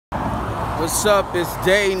What's up? It's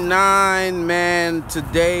day 9, man.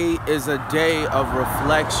 Today is a day of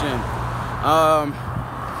reflection.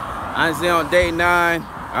 Honestly, on day 9,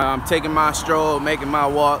 I'm taking my stroll, making my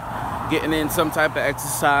walk, getting in some type of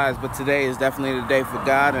exercise. But today is definitely the day for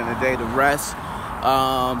God and a day to rest.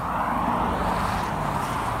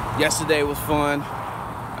 Yesterday was fun.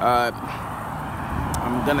 I'm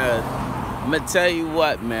gonna tell you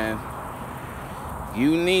what, man.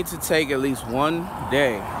 You need to take at least one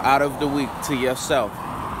day out of the week to yourself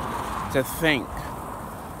to think.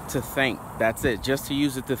 That's it. Just to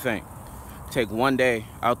use it to think. Take one day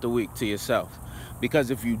out the week to yourself. Because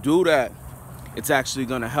if you do that, it's actually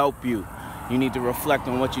going to help you. You need to reflect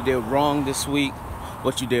on what you did wrong this week,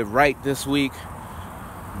 what you did right this week.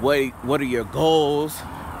 What are your goals?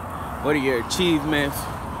 What are your achievements?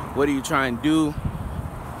 What are you trying to do?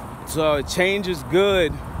 So change is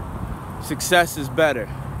good. Success is better.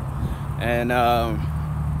 And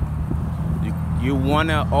you want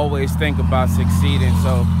to always think about succeeding.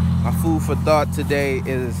 So my food for thought today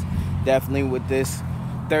is definitely with this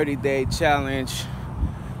 30-day challenge.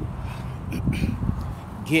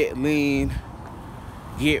 Get lean,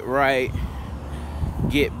 get right,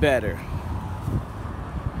 get better.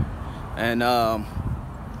 And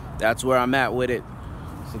that's where I'm at with it.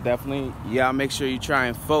 So definitely, y'all make sure you try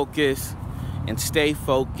and focus and stay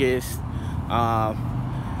focused.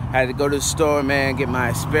 Had to go to the store, man, get my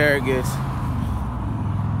asparagus.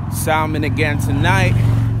 Salmon again tonight.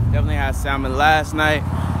 Definitely had salmon last night.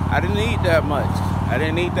 I didn't eat that much.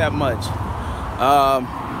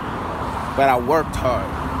 But I worked hard.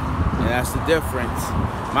 And that's the difference.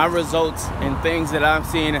 My results and things that I'm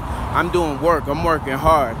seeing, I'm doing work. I'm working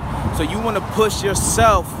hard. So you want to push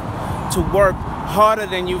yourself to work harder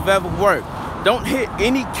than you've ever worked. Don't hit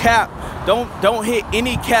any cap. Don't hit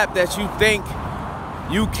any cap that you think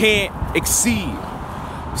you can't exceed.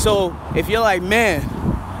 So if you're like, man,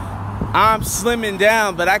 I'm slimming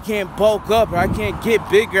down, but I can't bulk up, or I can't get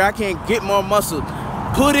bigger, I can't get more muscle.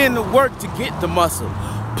 Put in the work to get the muscle.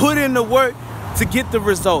 Put in the work to get the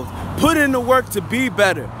results. Put in the work to be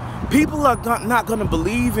better. People are not going to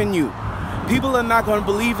believe in you. People are not going to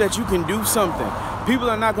believe that you can do something.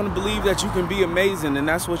 People are not going to believe that you can be amazing, and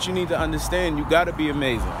that's what you need to understand. You got to be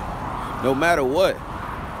amazing, no matter what.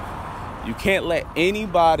 You can't let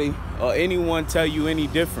anybody or anyone tell you any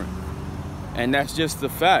different, and that's just the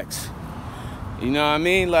facts. You know what I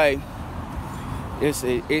mean? Like,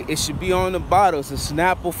 it should be on the bottle. It's a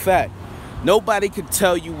Snapple fact. Nobody can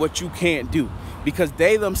tell you what you can't do because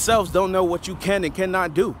they themselves don't know what you can and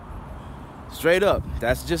cannot do. Straight up.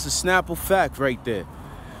 That's just a Snapple fact right there.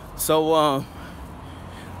 So,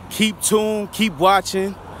 keep tuned, keep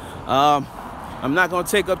watching. I'm not going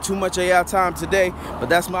to take up too much of y'all time today, but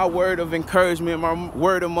that's my word of encouragement, my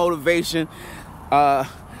word of motivation.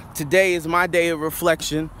 Today is my day of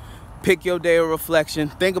reflection. Pick your day of reflection.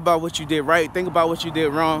 Think about what you did right. Think about what you did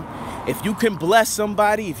wrong. If you can bless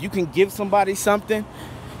somebody, if you can give somebody something,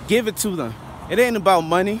 give it to them. It ain't about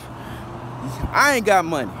money. I ain't got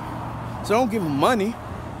money, so don't give them money.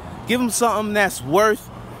 Give them something that's worth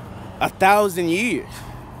 1,000 years.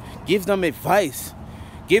 Give them advice.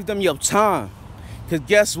 Give them your time. Because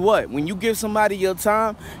guess what? When you give somebody your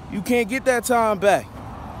time, you can't get that time back.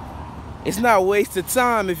 It's not wasted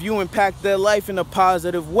time if you impact their life in a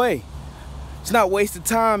positive way. It's not wasted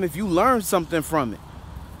time if you learn something from it.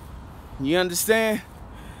 You understand?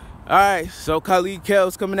 All right, so Khalid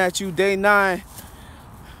Kel's coming at you day 9.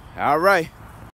 All right.